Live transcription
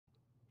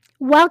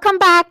Welcome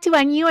back to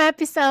a new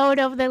episode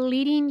of the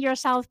Leading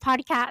Yourself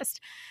podcast.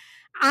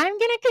 I'm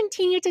going to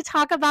continue to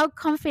talk about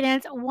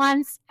confidence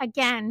once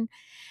again.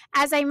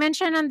 As I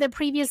mentioned on the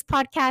previous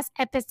podcast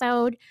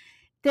episode,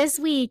 this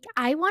week,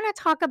 I want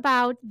to talk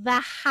about the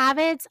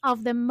habits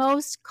of the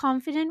most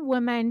confident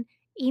women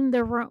in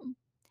the room.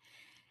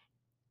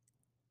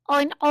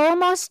 In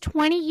almost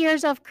 20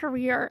 years of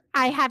career,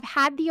 I have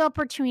had the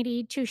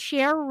opportunity to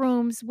share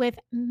rooms with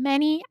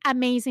many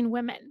amazing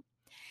women.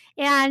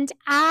 And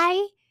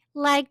I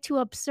like to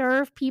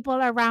observe people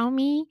around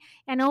me.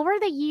 And over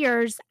the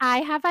years, I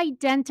have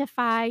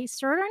identified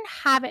certain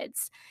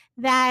habits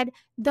that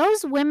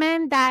those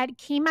women that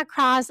came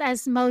across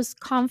as most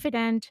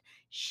confident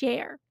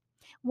share.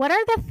 What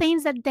are the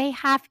things that they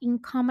have in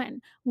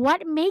common?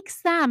 What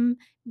makes them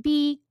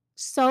be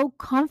so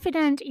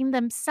confident in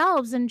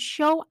themselves and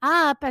show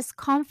up as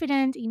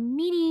confident in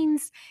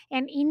meetings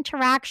and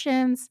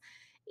interactions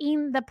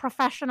in the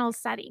professional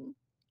setting?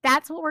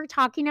 That's what we're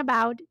talking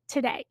about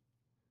today.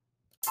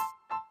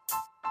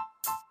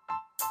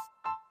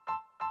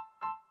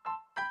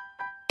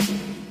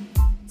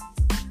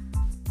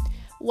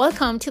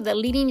 Welcome to the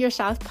Leading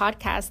Yourself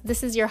podcast.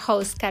 This is your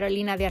host,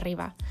 Carolina de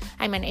Arriba.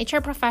 I'm an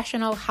HR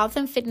professional, health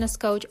and fitness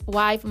coach,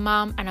 wife,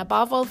 mom, and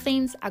above all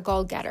things, a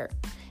goal-getter.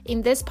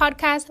 In this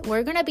podcast,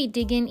 we're going to be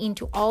digging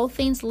into all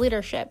things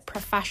leadership,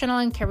 professional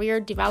and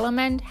career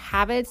development,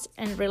 habits,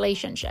 and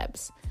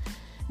relationships.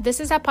 This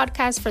is a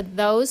podcast for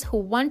those who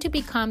want to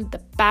become the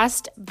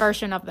best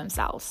version of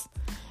themselves.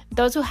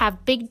 Those who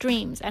have big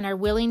dreams and are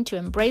willing to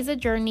embrace the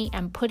journey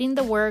and put in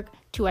the work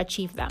to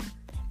achieve them.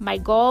 My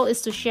goal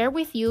is to share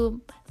with you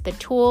the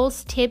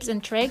tools, tips,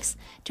 and tricks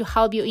to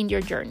help you in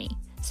your journey.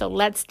 So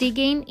let's dig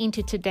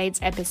into today's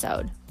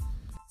episode.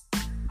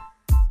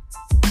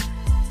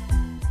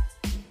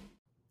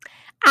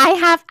 I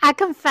have a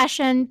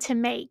confession to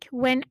make.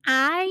 When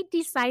I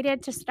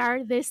decided to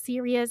start this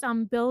series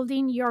on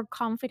building your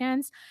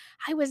confidence,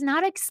 I was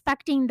not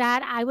expecting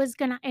that I was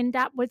going to end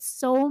up with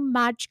so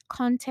much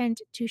content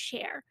to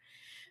share.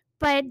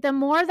 But the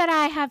more that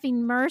I have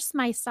immersed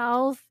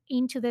myself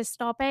into this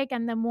topic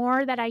and the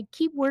more that I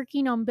keep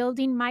working on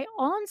building my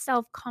own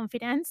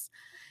self-confidence,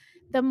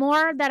 the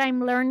more that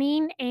I'm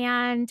learning,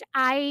 and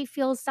I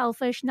feel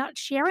selfish not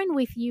sharing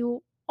with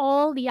you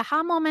all the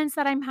aha moments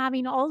that I'm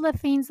having, all the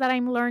things that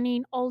I'm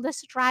learning, all the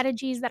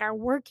strategies that are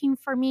working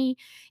for me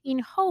in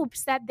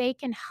hopes that they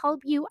can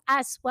help you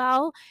as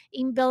well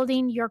in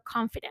building your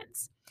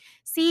confidence.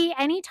 See,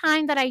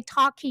 anytime that I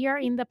talk here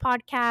in the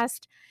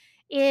podcast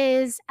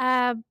is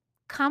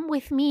come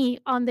with me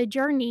on the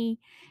journey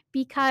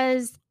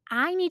because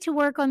I need to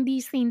work on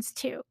these things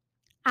too.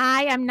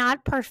 I am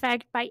not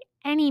perfect by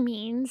any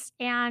means,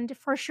 and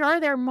for sure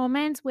there are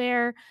moments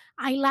where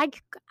I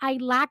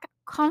lack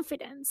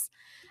confidence.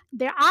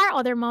 There are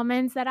other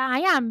moments that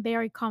I am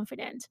very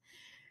confident.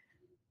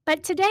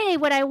 But today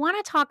what I want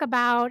to talk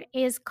about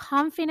is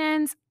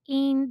confidence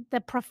in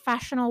the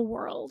professional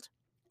world.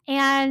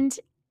 And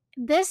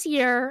this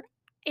year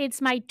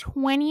it's my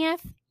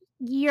 20th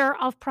year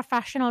of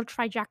professional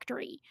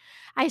trajectory.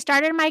 I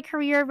started my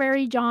career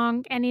very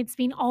young and it's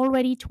been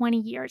already 20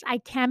 years. I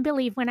can't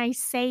believe when I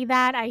say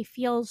that, I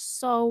feel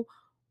so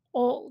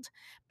old.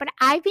 But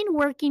I've been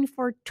working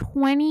for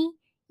 20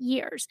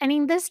 years. And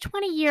in this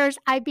 20 years,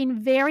 I've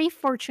been very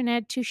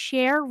fortunate to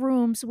share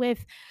rooms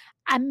with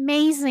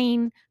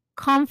amazing,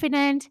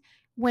 confident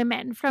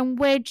women from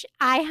which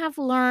I have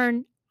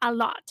learned a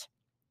lot.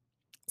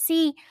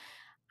 See,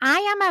 I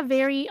am a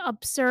very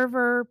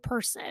observer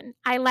person.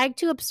 I like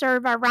to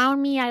observe around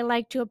me. I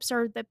like to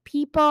observe the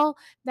people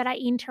that I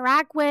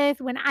interact with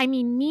when I'm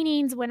in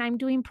meetings, when I'm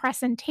doing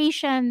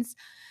presentations.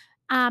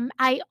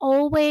 I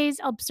always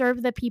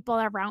observe the people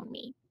around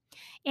me.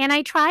 And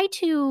I try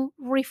to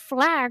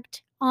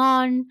reflect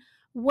on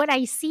what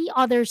I see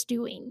others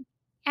doing.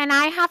 And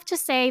I have to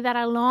say that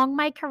along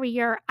my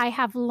career, I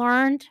have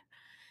learned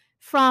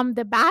from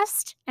the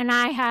best and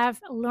I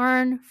have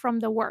learned from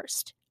the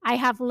worst. I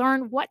have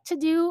learned what to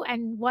do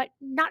and what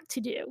not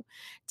to do.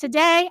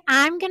 Today,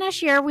 I'm going to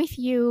share with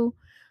you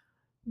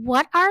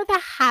what are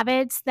the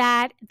habits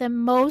that the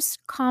most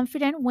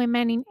confident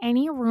women in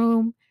any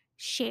room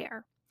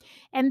share.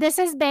 And this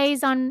is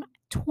based on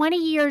 20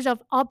 years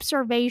of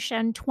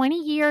observation, 20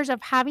 years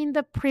of having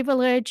the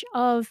privilege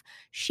of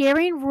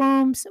sharing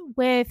rooms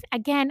with,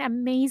 again,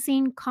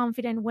 amazing,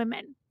 confident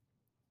women.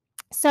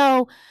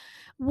 So,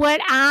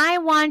 what I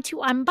want to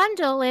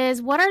unbundle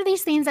is what are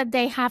these things that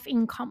they have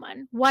in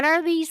common? What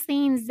are these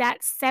things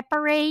that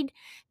separate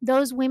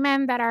those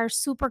women that are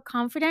super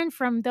confident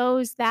from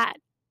those that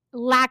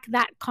lack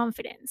that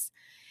confidence?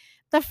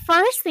 The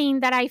first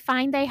thing that I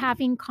find they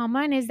have in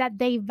common is that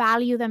they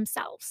value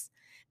themselves.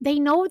 They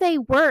know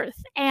their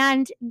worth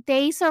and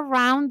they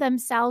surround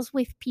themselves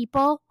with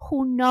people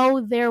who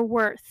know their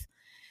worth.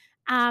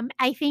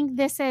 I think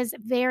this is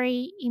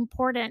very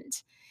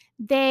important.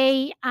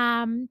 They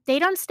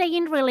don't stay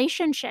in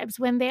relationships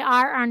when they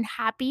are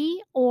unhappy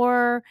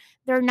or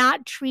they're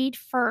not treated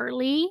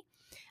fairly.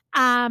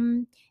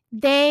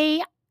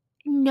 They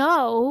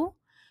know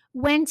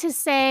when to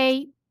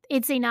say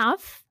it's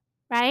enough,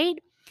 right?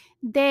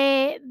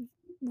 The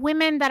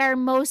women that are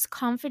most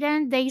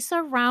confident, they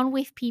surround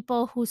with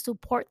people who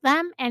support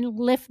them and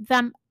lift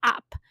them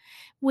up,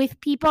 with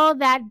people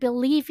that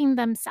believe in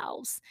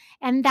themselves,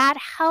 and that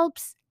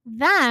helps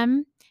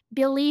them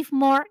believe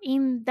more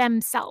in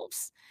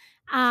themselves.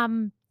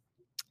 Um,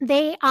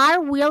 they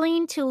are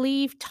willing to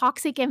leave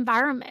toxic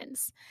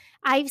environments.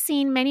 I've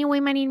seen many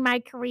women in my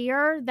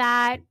career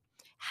that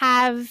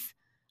have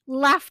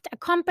left a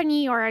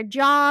company or a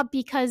job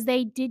because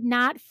they did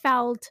not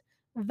felt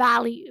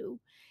value,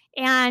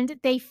 and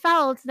they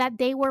felt that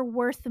they were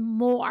worth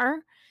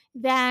more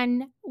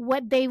than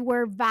what they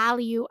were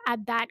value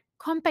at that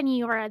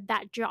company or at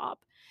that job.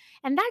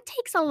 And that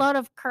takes a lot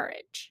of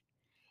courage,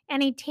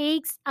 and it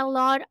takes a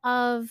lot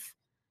of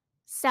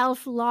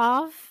self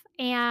love,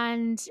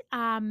 and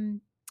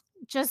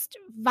just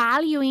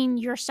valuing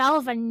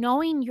yourself and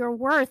knowing your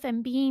worth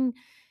and being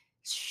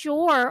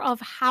sure of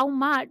how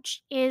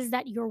much is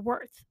that you're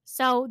worth.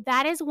 So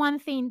that is one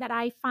thing that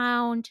I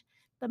found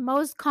the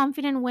most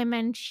confident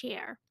women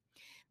share.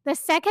 The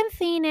second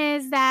thing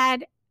is that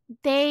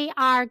they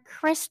are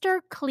crystal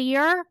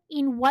clear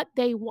in what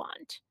they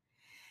want.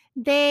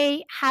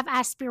 They have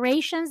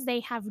aspirations,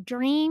 they have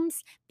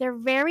dreams. They're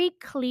very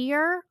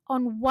clear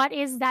on what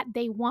is that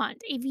they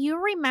want. If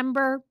you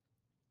remember,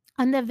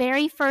 on the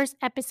very first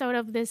episode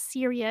of this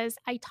series,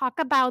 I talk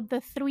about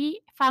the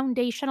three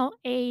foundational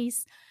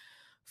A's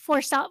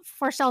for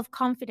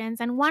self-confidence,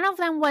 and one of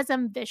them was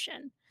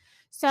ambition.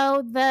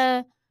 So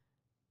the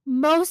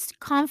most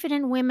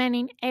confident women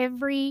in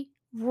every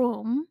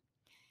room,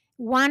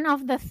 one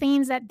of the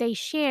things that they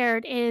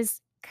shared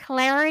is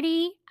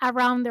clarity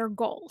around their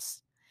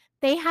goals.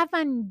 They have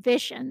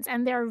ambitions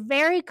and they're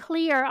very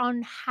clear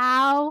on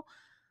how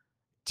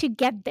to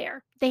get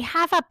there. They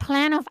have a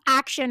plan of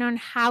action on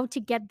how to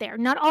get there.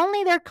 Not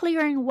only they're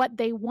clear in what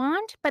they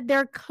want, but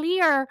they're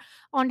clear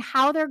on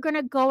how they're going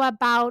to go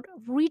about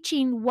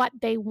reaching what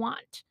they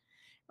want,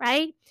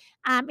 right?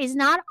 Is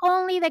not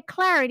only the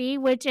clarity,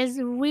 which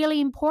is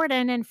really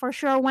important and for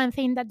sure one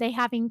thing that they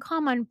have in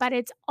common, but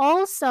it's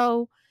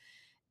also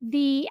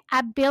the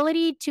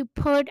ability to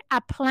put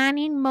a plan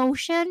in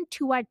motion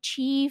to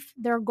achieve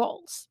their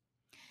goals.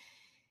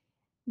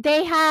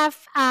 They have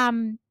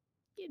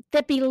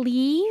the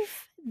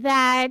belief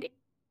that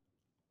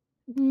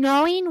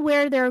knowing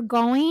where they're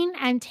going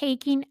and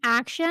taking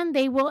action,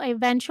 they will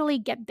eventually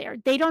get there.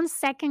 They don't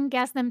second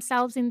guess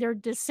themselves in their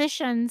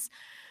decisions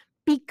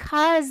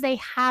because they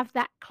have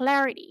that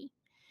clarity,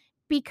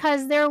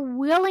 because they're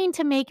willing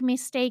to make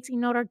mistakes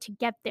in order to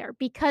get there,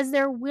 because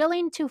they're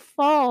willing to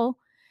fall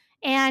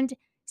and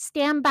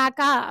stand back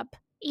up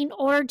in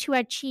order to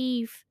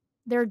achieve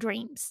their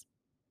dreams.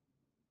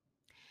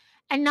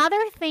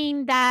 Another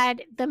thing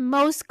that the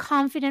most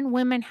confident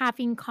women have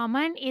in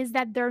common is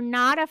that they're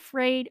not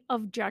afraid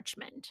of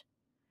judgment.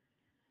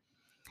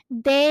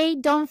 They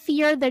don't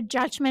fear the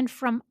judgment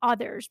from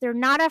others. They're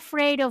not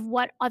afraid of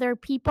what other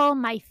people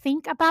might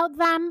think about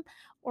them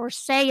or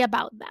say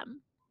about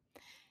them.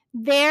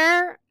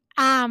 Their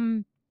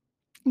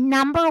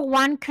number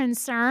one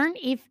concern,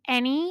 if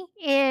any,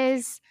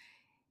 is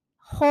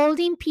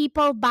holding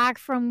people back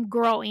from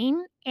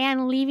growing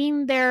and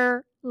living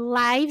their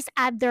lives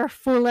at their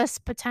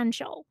fullest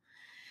potential.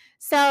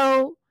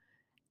 So,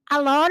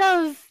 a lot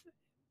of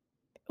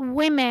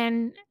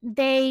women,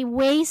 they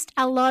waste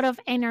a lot of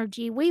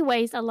energy. We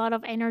waste a lot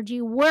of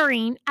energy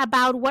worrying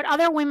about what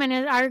other women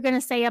are going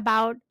to say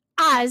about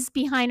us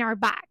behind our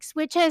backs,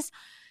 which is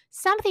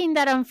something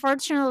that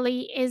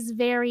unfortunately is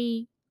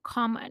very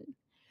common.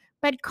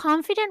 But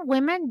confident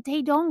women,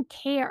 they don't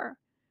care.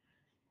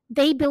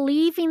 They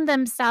believe in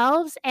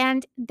themselves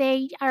and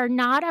they are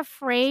not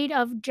afraid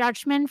of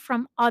judgment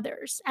from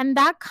others. And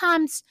that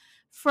comes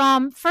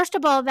from, first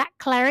of all, that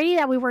clarity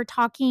that we were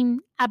talking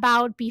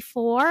about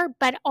before,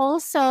 but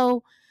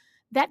also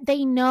that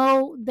they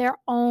know their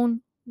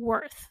own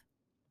worth.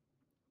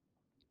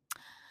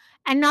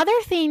 Another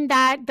thing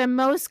that the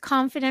most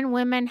confident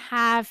women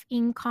have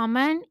in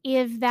common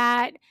is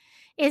that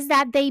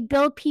they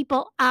build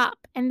people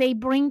up and they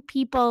bring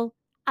people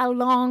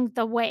along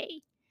the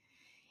way.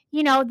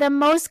 You know, the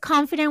most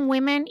confident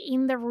women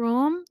in the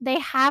room, they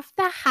have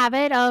the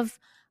habit of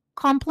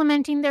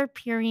complimenting their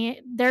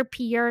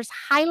peers,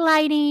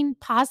 highlighting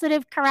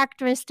positive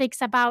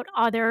characteristics about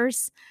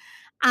others.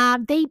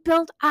 They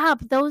build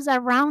up those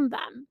around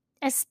them,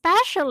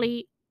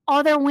 especially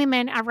other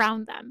women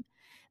around them.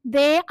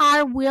 They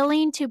are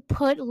willing to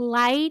put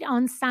light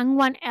on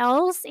someone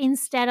else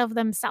instead of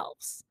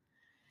themselves.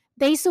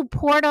 They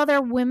support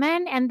other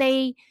women and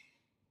they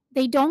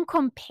don't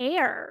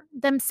compare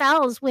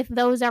themselves with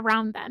those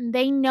around them.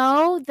 They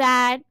know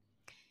that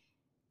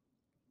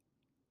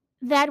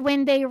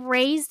when they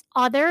raise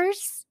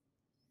others,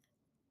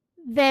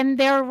 then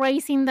they're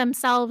raising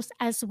themselves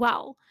as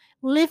well,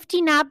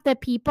 lifting up the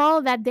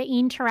people that they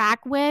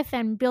interact with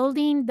and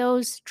building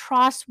those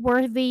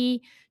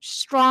trustworthy,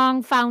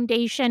 strong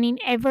foundation in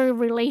every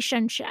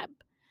relationship.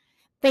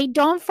 They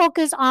don't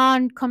focus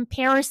on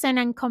comparison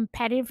and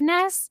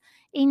competitiveness.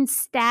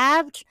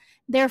 Instead,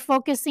 They're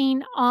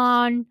focusing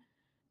on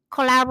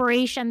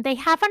collaboration. They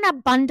have an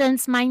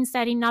abundance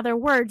mindset. In other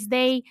words,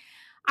 they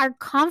are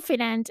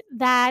confident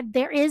that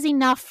there is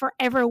enough for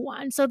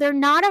everyone. So they're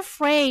not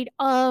afraid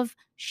of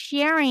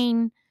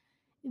sharing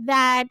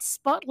that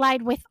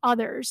spotlight with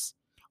others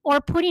or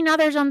putting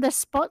others on the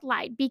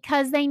spotlight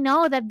because they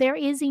know that there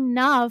is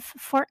enough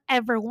for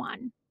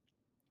everyone.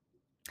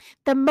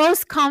 The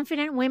most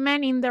confident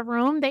women in the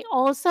room, they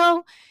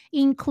also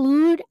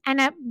include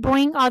and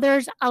bring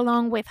others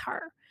along with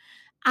her.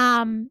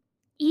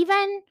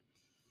 Even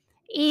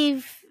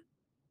if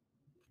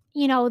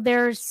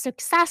they're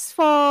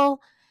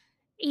successful,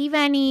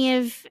 even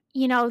if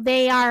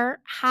they are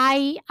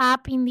high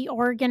up in the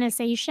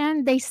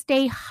organization, they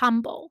stay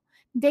humble.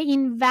 They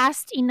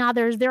invest in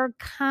others. They're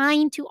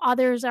kind to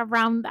others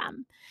around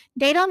them.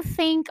 They don't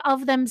think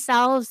of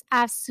themselves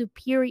as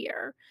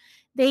superior.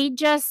 They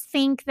just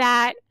think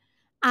that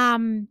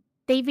um,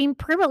 they've been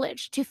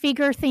privileged to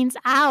figure things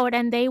out,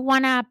 and they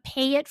want to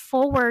pay it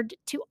forward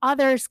to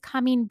others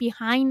coming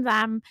behind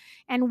them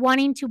and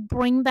wanting to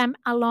bring them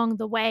along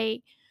the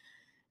way.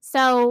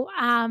 So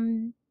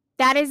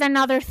that is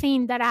another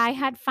thing that I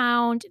had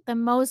found the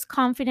most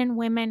confident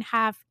women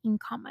have in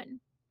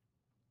common.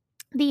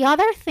 The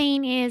other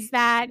thing is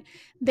that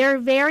they're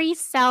very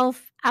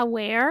self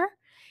aware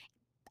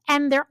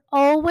and they're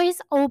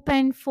always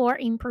open for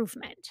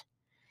improvement.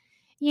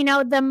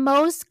 The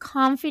most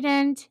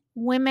confident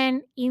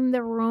women in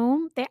the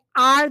room, they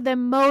are the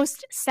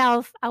most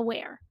self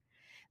aware.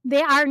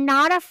 They are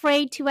not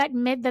afraid to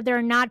admit that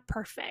they're not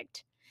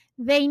perfect.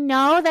 They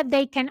know that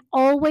they can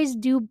always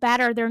do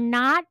better. They're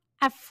not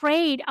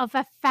afraid of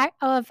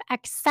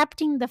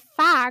accepting the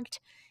fact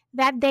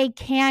that they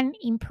can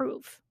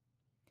improve.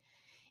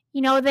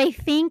 They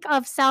think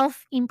of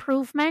self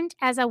improvement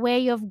as a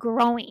way of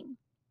growing.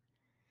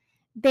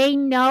 They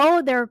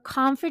know, they're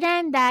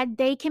confident that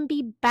they can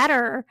be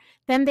better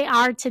than they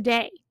are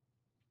today.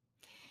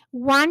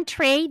 One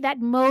trait that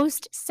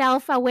most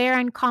self aware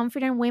and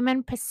confident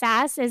women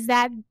possess is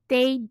that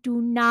they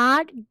do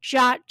not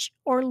judge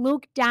or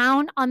look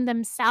down on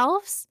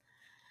themselves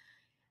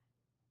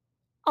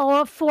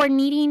or for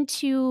needing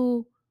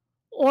to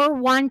or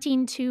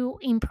wanting to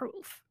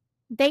improve.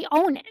 They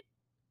own it.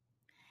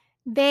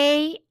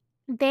 They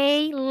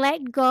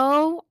let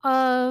go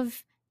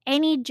of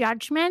any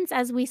judgments,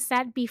 as we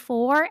said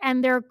before,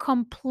 and they're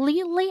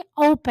completely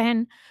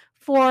open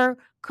for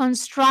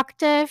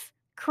constructive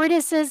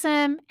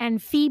criticism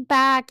and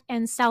feedback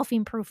and self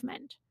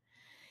improvement.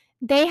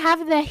 They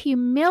have the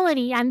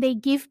humility and they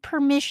give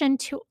permission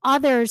to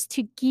others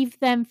to give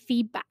them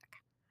feedback.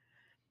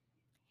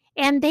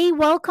 And they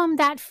welcome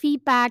that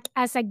feedback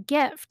as a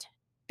gift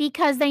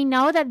because they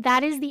know that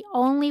that is the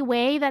only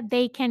way that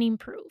they can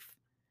improve.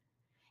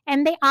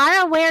 And they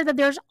are aware that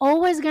there's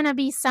always going to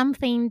be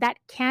something that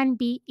can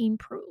be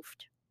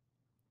improved.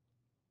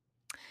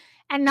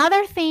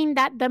 Another thing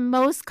that the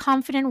most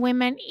confident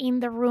women in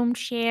the room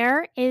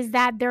share is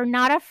that they're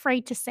not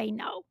afraid to say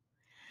no.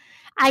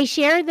 I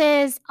share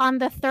this on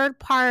the third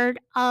part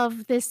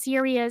of the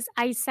series.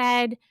 I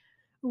said,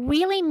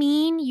 really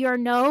mean your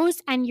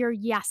no's and your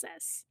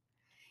yeses.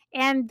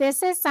 And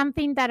this is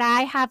something that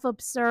I have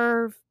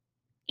observed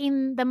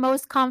in the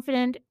most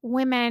confident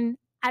women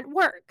at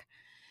work.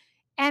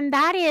 And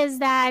that is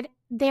that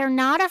they're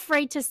not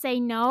afraid to say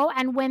no.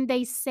 And when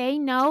they say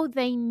no,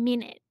 they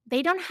mean it.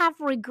 They don't have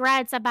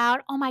regrets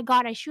about, oh my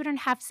God, I shouldn't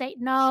have said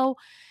no.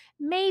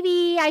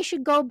 Maybe I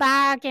should go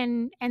back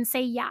and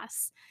say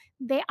yes.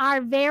 They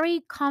are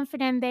very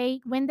confident.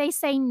 When they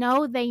say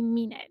no, they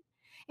mean it.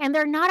 And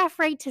they're not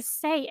afraid to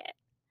say it,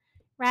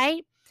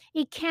 right?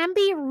 It can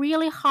be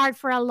really hard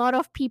for a lot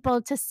of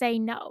people to say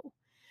no.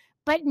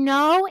 But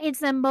no, it's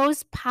the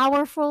most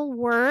powerful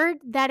word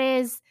that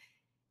is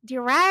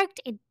direct.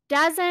 It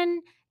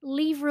doesn't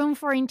leave room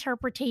for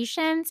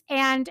interpretations.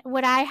 And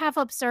what I have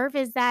observed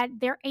is that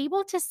they're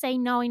able to say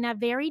no in a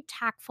very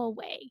tactful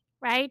way,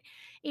 right?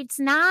 It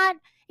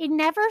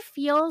never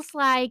feels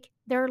like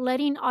they're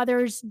letting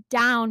others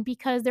down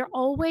because they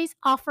always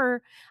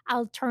offer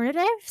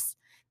alternatives.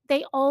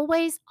 They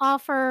always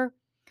offer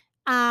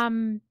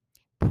um,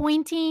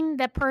 pointing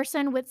the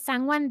person with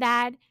someone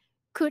that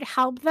could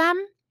help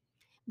them.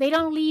 They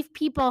don't leave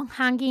people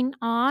hanging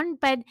on,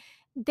 but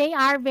they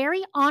are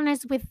very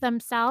honest with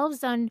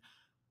themselves on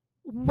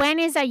when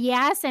is a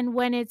yes and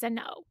when it's a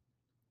no.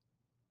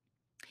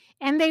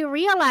 And they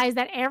realize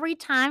that every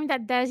time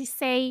that they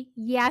say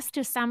yes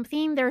to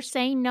something, they're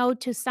saying no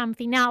to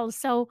something else.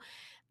 So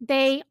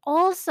they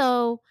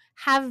also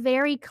have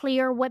very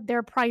clear what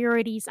their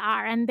priorities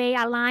are and they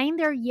align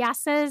their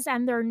yeses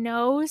and their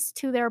nos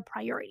to their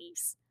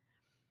priorities.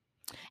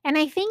 And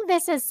I think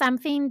this is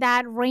something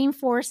that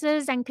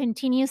reinforces and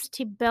continues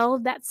to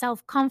build that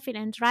self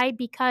confidence, right?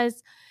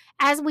 Because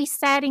as we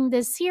said in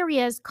this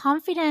series,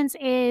 confidence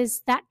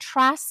is that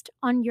trust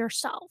on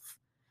yourself,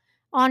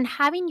 on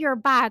having your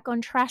back,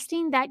 on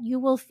trusting that you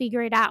will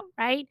figure it out,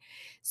 right?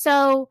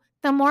 So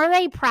the more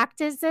they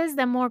practice this,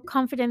 the more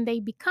confident they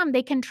become.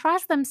 They can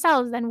trust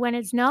themselves, and when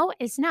it's no,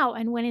 it's no,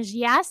 and when it's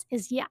yes,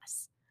 it's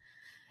yes.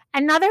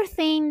 Another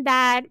thing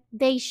that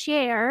they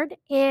shared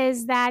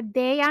is that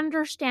they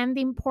understand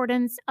the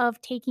importance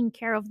of taking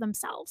care of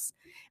themselves.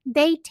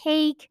 They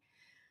take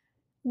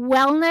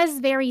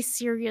wellness very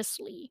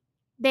seriously.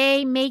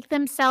 They make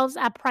themselves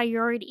a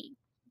priority.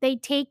 They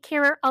take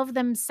care of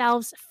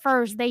themselves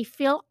first. They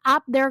fill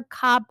up their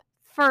cup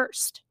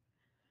first.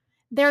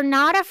 They're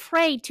not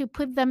afraid to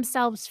put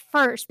themselves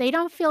first. They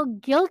don't feel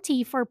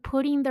guilty for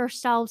putting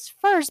themselves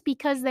first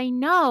because they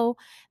know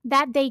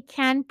that they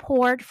can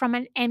pour it from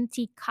an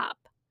empty cup.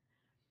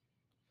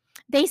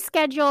 They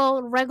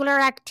schedule regular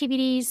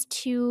activities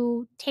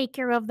to take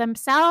care of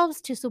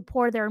themselves, to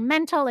support their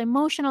mental,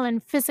 emotional,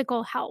 and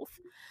physical health.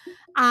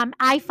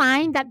 I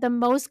find that the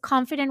most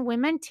confident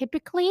women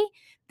typically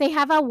they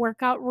have a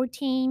workout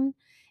routine.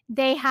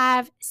 They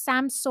have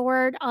some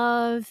sort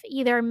of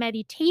either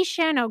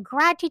meditation or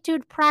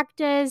gratitude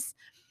practice.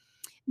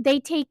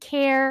 They take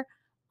care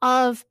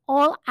of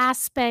all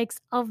aspects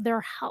of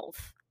their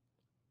health.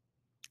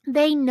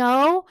 They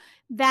know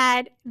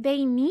that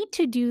they need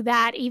to do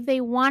that if they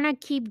want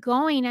to keep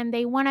going and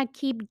they want to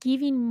keep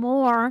giving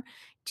more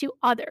to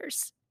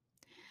others.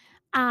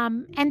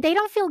 And they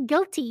don't feel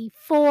guilty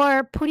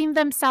for putting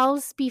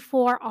themselves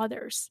before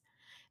others,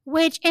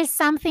 which is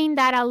something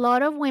that a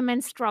lot of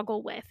women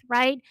struggle with,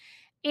 right?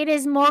 It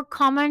is more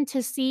common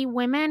to see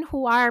women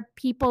who are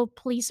people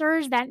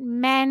pleasers than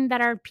men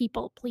that are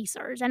people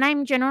pleasers. And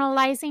I'm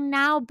generalizing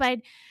now, but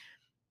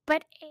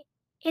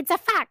it's a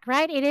fact,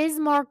 right? It is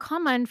more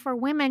common for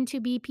women to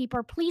be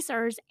people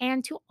pleasers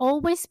and to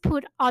always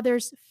put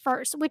others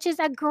first, which is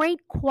a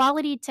great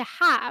quality to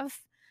have.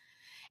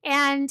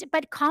 And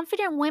but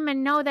confident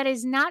women know that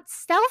it's not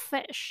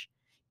selfish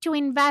to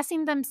invest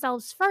in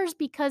themselves first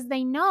because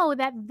they know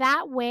that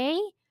that way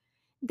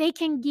they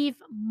can give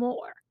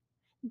more.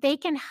 They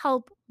can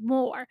help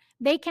more.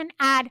 They can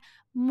add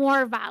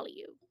more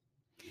value.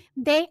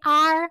 They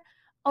are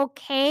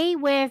okay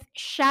with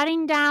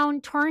shutting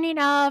down, turning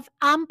off,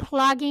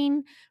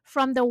 unplugging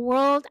from the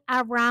world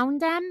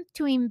around them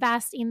to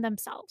invest in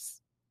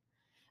themselves,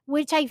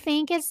 which I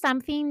think is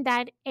something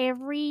that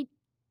every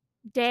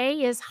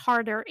day is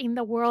harder in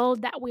the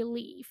world that we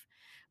live.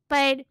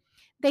 But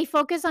they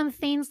focus on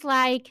things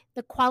like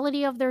the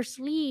quality of their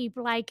sleep,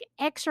 like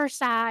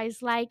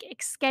exercise, like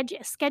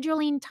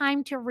scheduling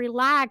time to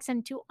relax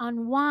and to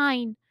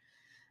unwind.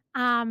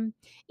 Um,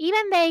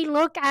 Even they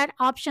look at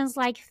options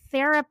like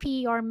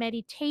therapy or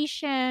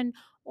meditation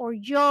or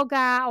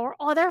yoga or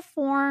other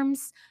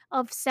forms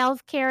of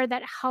self care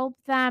that help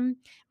them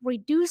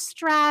reduce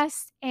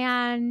stress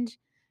and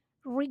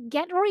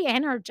get re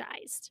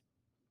energized.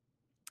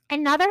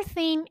 Another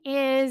thing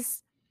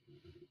is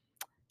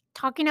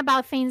talking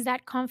about things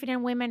that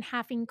confident women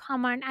have in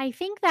common. I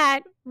think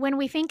that when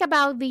we think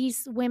about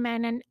these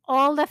women and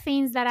all the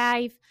things that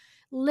I've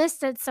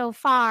listed so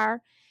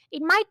far,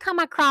 it might come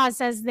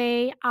across as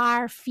they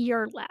are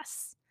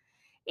fearless.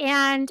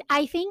 And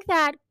I think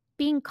that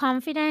being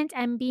confident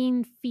and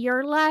being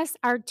fearless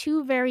are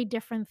two very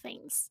different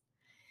things.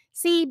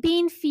 See,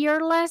 being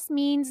fearless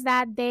means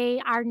that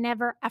they are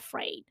never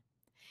afraid.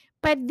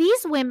 But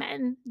these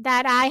women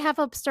that I have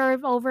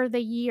observed over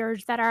the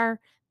years that are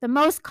the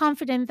most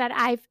confident that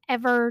I've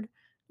ever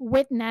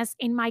witnessed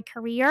in my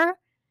career,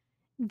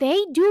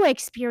 they do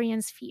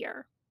experience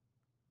fear,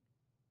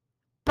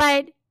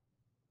 but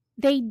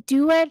they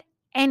do it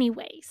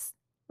anyways,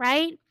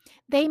 right?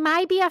 They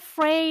might be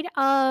afraid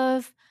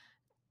of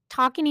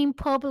talking in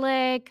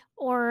public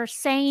or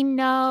saying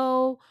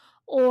no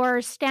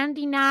or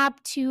standing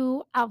up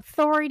to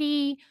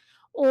authority,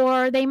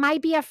 or they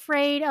might be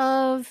afraid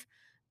of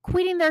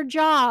quitting their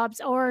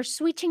jobs or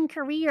switching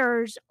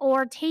careers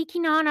or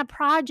taking on a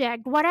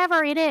project,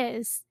 whatever it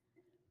is,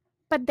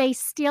 but they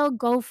still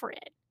go for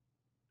it.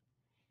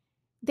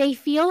 They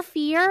feel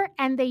fear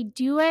and they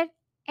do it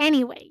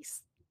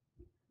anyways.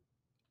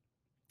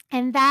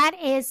 And that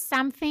is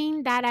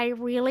something that I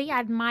really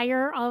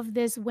admire of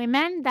these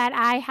women that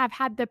I have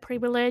had the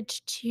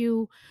privilege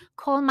to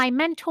call my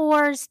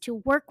mentors, to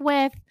work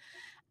with,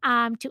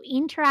 to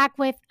interact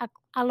with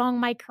along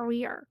my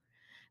career.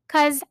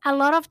 Because a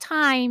lot of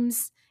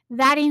times,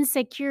 that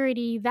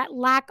insecurity, that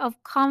lack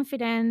of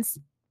confidence,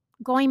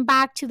 going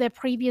back to the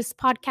previous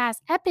podcast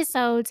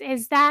episodes,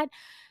 is that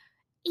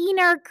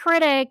inner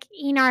critic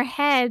in our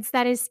heads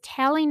that is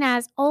telling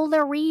us all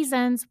the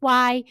reasons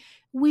why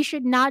we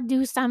should not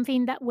do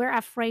something that we're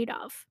afraid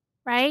of,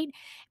 right?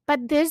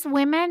 But these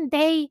women,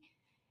 they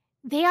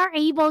are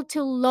able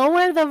to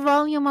lower the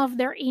volume of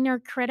their inner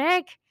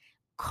critic,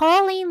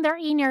 call in their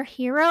inner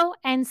hero,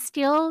 and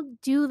still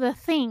do the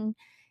thing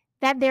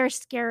that they're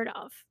scared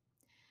of.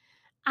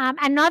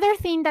 Another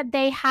thing that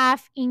they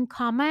have in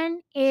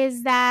common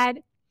is that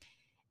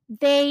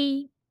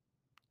they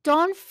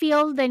don't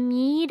feel the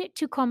need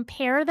to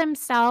compare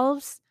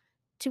themselves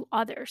to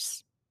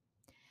others.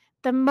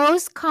 The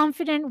most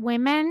confident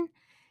women,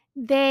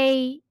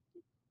 they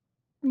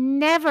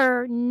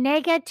never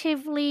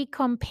negatively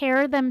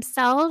compare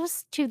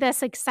themselves to the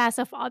success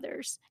of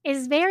others.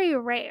 It's very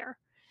rare.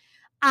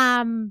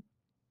 Um,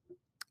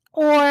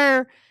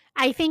 or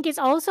I think it's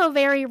also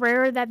very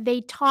rare that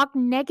they talk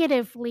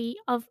negatively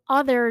of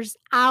others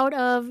out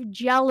of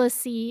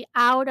jealousy,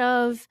 out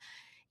of,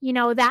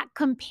 that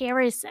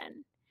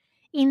comparison.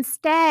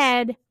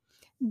 Instead,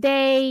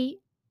 they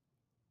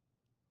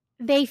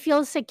they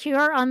feel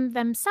secure on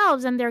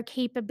themselves and their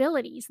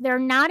capabilities. They're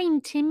not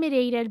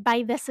intimidated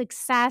by the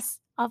success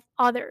of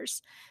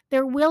others.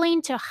 They're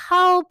willing to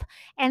help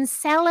and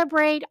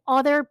celebrate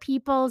other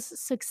people's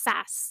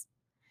success,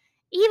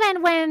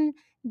 even when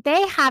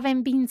they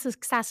haven't been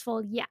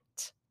successful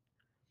yet.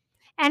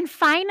 And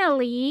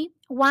finally,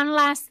 one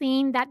last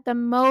thing that the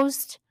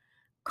most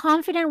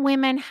confident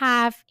women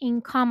have in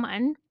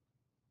common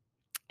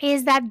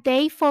is that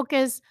they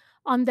focus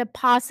on the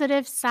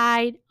positive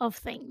side of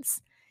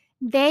things.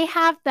 They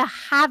have the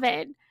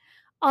habit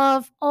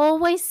of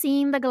always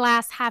seeing the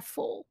glass half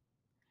full.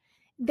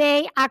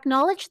 They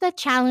acknowledge the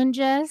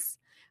challenges,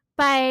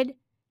 but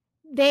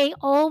they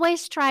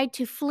always try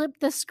to flip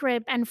the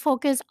script and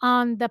focus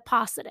on the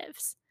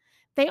positives.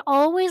 They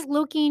always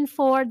looking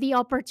for the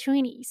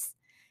opportunities.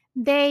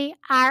 They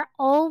are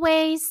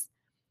always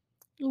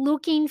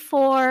looking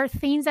for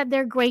things that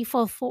they're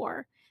grateful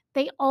for.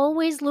 They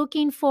always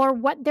looking for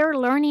what they're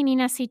learning in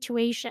a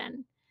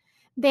situation.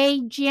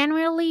 They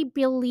genuinely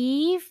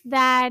believe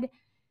that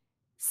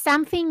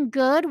something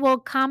good will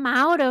come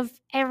out of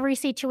every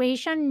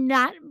situation,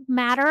 not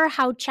matter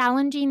how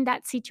challenging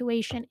that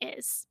situation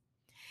is.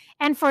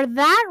 And for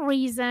that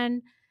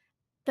reason,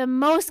 the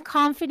most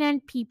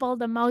confident people,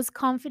 the most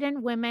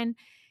confident women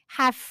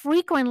have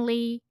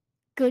frequently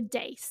good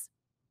days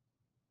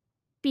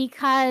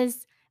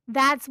because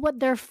that's what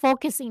they're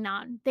focusing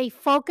on. They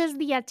focus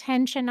the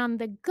attention on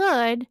the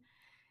good,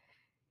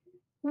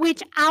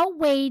 which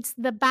outweighs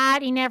the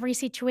bad in every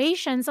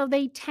situation. So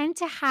they tend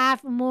to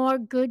have more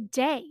good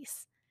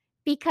days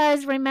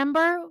because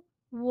remember,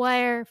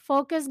 where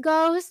focus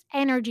goes,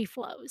 energy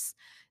flows.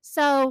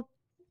 So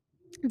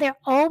they're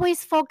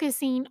always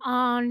focusing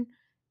on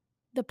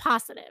the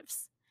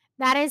positives.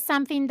 That is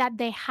something that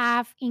they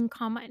have in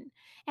common.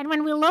 And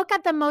when we look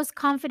at the most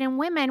confident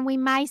women, we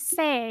might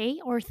say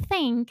or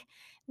think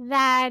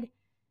that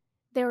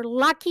they're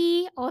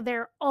lucky or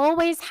they're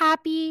always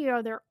happy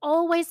or they're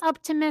always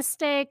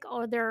optimistic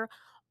or they're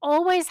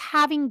always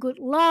having good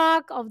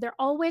luck or they're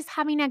always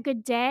having a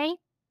good day.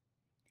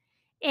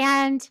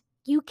 And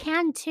you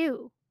can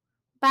too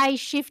by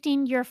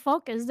shifting your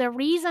focus. The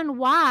reason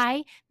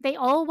why they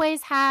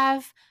always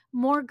have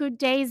more good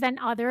days than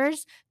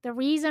others, the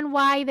reason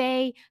why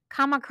they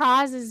come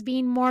across as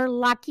being more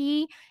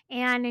lucky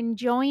and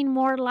enjoying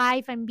more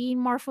life and being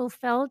more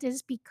fulfilled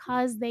is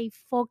because they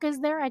focus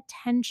their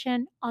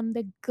attention on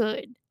the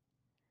good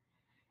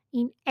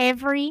in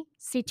every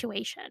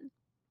situation.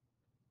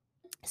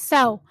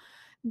 So,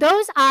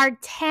 those are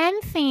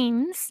 10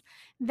 things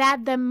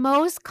that the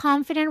most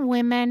confident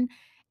women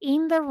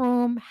in the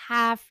room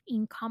have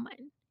in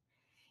common.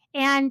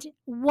 And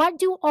what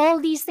do all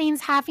these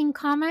things have in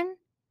common?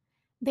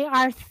 They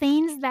are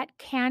things that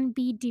can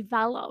be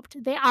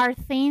developed. They are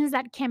things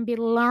that can be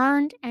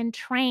learned and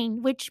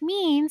trained, which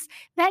means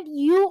that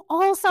you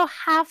also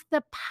have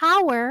the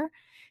power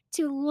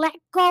to let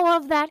go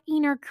of that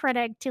inner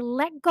critic, to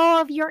let go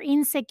of your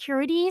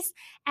insecurities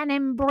and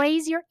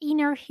embrace your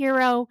inner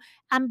hero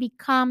and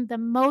become the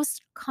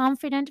most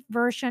confident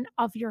version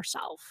of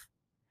yourself.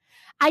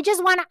 I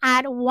just want to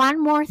add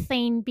one more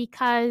thing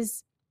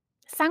because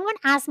someone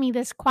asked me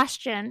this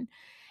question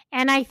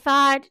and I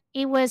thought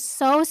it was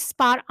so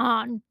spot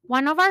on.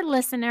 One of our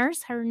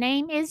listeners, her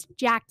name is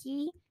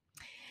Jackie,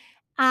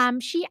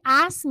 she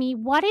asked me,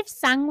 what if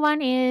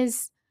someone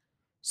is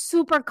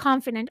super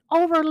confident,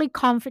 overly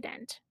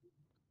confident?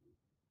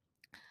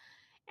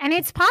 And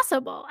it's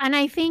possible. And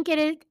I think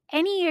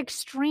any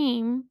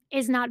extreme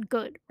is not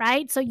good,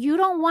 right? So you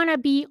don't want to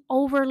be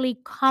overly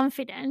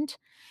confident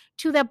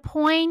to the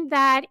point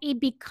that it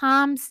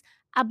becomes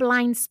a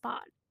blind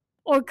spot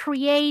or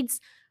creates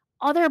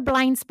other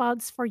blind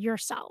spots for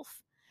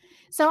yourself.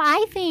 So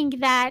I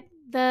think that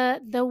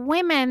the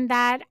women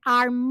that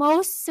are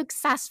most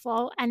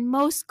successful and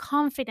most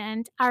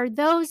confident are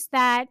those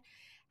that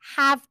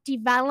have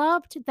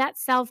developed that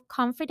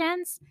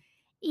self-confidence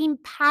in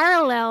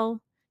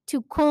parallel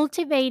to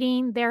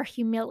cultivating their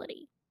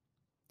humility.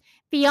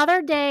 The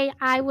other day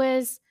I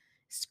was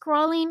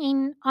scrolling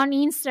in on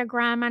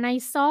Instagram and I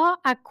saw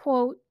a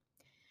quote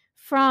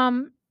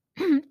from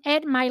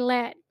Ed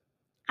Milet.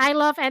 I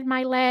love Ed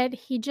Milet.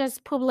 He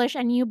just published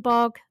a new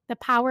book, The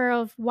Power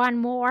of One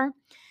More,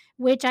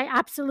 which I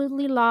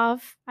absolutely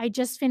love. I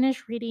just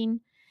finished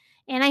reading.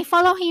 And I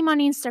follow him on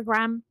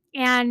Instagram.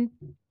 And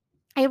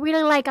I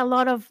really like a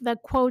lot of the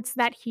quotes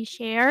that he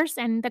shares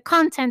and the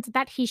content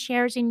that he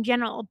shares in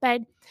general.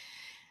 But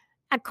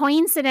a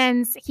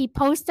coincidence, he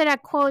posted a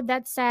quote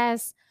that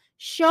says,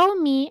 "Show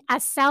me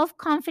a self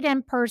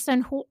confident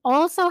person who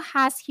also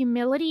has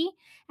humility,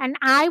 and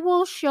I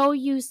will show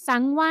you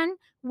someone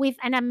with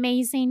an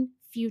amazing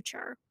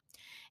future."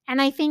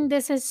 And I think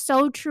this is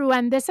so true.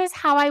 And this is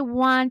how I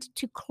want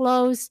to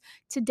close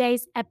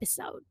today's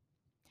episode,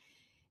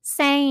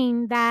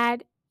 saying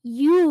that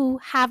You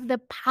have the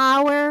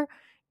power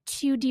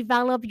to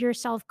develop your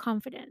self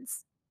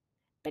confidence,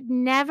 but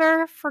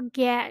never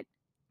forget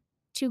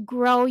to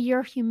grow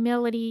your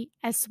humility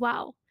as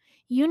well.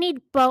 You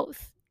need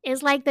both.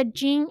 It's like the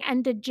yin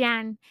and the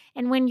yang.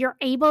 And when you're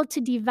able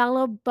to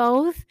develop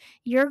both,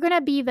 you're going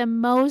to be the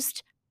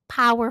most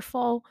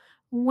powerful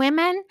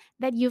women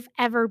that you've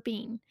ever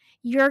been.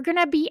 You're going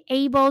to be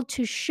able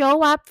to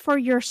show up for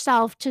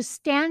yourself, to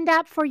stand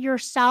up for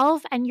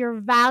yourself and your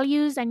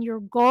values and your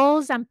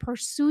goals and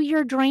pursue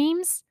your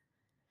dreams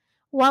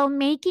while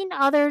making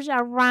others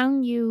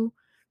around you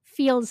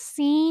feel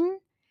seen,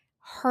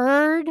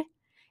 heard,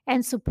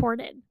 and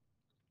supported.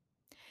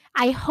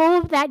 I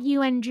hope that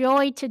you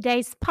enjoyed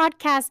today's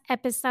podcast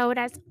episode.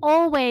 As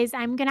always,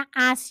 I'm going to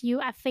ask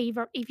you a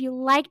favor. If you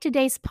like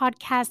today's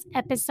podcast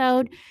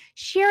episode,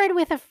 share it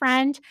with a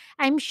friend.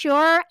 I'm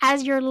sure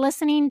as you're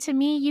listening to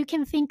me, you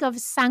can think of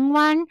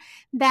someone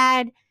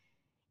that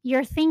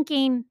you're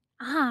thinking,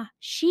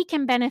 she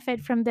can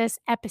benefit from this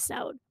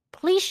episode.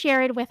 Please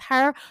share it with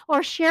her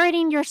or share it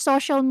in your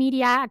social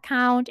media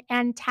account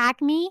and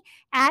tag me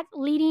at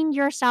Leading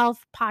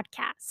Yourself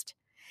Podcast.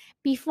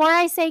 Before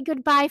I say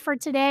goodbye for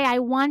today, I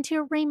want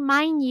to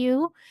remind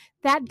you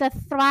that the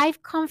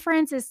Thrive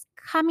Conference is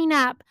coming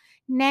up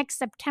next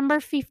September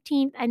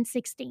 15th and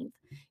 16th.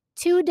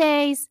 2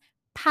 days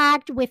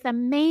packed with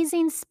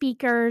amazing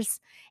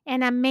speakers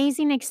and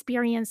amazing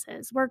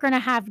experiences. We're going to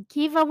have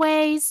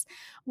giveaways,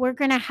 we're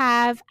going to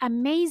have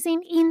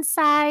amazing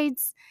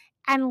insights,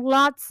 and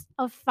lots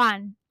of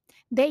fun.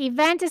 The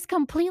event is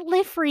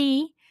completely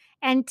free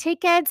and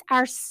tickets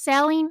are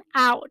selling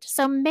out.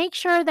 So make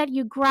sure that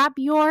you grab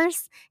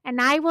yours, and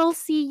I will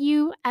see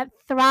you at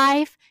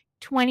Thrive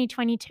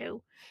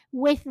 2022.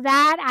 With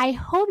that, I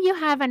hope you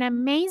have an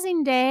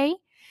amazing day,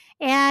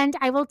 and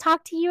I will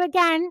talk to you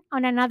again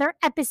on another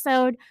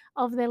episode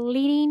of the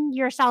Leading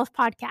Yourself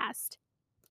podcast.